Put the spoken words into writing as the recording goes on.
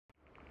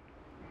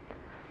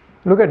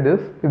Look at this.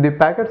 If the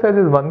packet size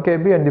is 1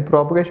 kb and the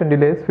propagation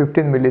delay is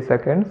 15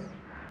 milliseconds,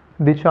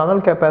 the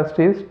channel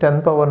capacity is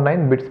 10 power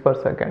 9 bits per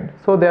second.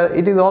 So there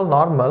it is all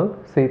normal.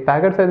 See,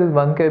 packet size is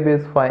 1 kb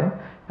is fine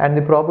and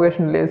the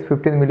propagation delay is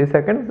 15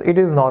 milliseconds. It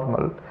is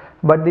normal.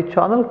 But the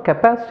channel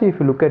capacity, if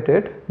you look at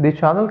it, the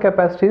channel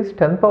capacity is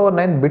 10 power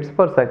 9 bits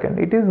per second.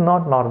 It is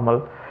not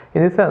normal.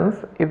 In the sense,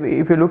 if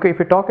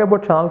you talk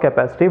about channel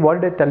capacity,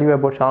 what did I tell you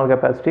about channel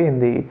capacity in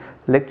the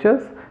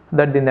lectures?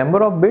 That the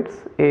number of bits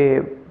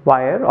a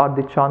wire or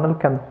the channel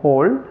can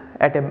hold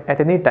at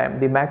any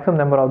time, the maximum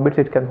number of bits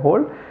it can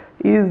hold,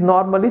 is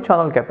normally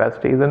channel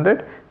capacity, isn't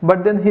it?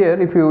 But then here,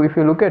 if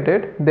you look at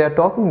it, they are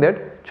talking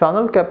that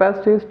channel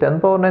capacity is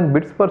 10 power 9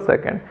 bits per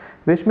second,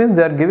 which means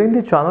they are giving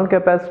the channel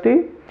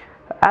capacity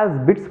as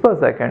bits per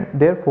second.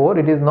 Therefore,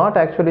 it is not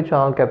actually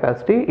channel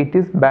capacity, it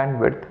is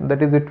bandwidth.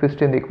 That is the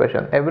twist in the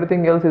question.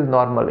 Everything else is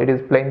normal, it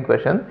is plain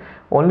question.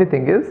 Only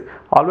thing is,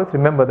 always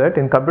remember that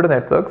in computer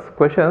networks,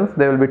 questions,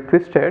 they will be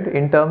twisted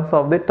in terms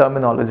of the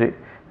terminology.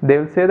 They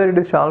will say that it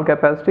is channel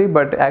capacity,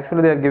 but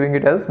actually they are giving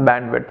it as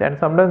bandwidth. And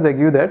sometimes they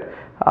give that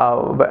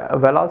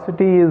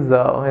velocity is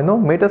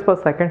meters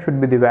per second should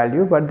be the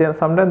value, but then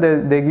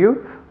sometimes they give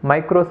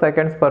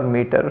microseconds per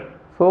meter.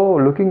 So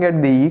looking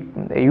at the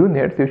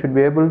units, you should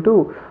be able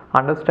to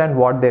understand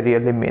what they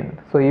really mean.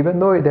 So even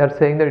though they are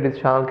saying that it is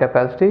channel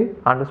capacity,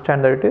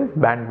 understand that it is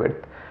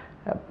bandwidth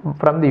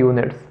from the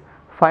units.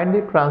 Find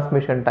the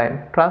transmission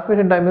time.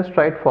 Transmission time is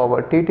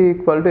straightforward. Tt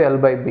equal to L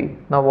by B.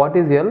 Now what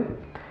is L?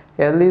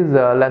 L is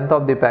length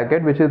of the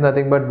packet, which is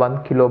nothing but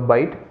 1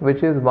 kilobyte,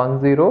 which is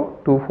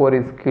 1024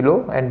 is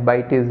kilo and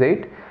byte is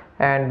 8,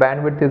 and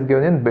bandwidth is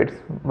given in bits.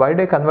 Why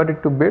did I convert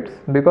it to bits?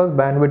 Because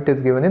bandwidth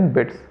is given in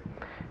bits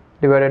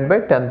divided by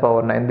 10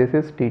 power 9. This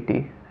is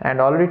Tt, and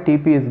already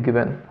Tp is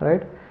given,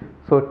 right?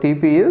 So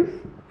Tp is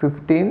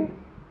 15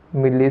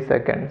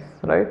 milliseconds,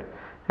 right?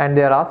 And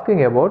they are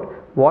asking about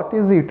what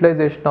is the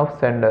utilization of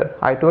sender.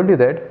 I told you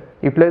that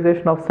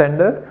utilization of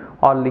sender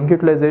or link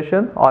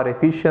utilization or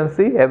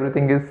efficiency,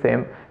 everything is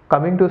same.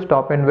 Coming to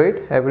stop and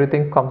wait,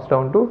 everything comes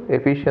down to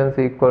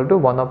efficiency equal to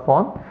 1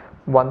 upon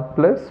 1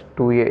 plus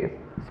 2a.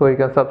 So you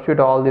can substitute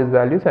all these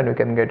values and you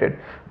can get it.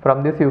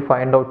 From this you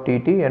find out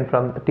Tt, and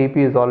from Tp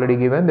is already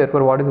given.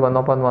 Therefore what is 1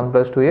 upon 1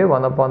 plus 2a?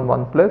 1 upon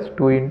 1 plus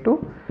 2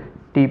 into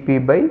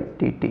Tp by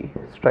Tt.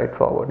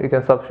 Straightforward. You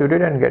can substitute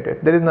it and get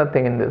it. There is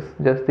nothing in this.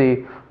 Just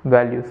the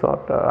values or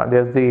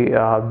just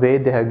the way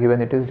they have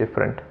given it is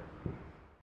different.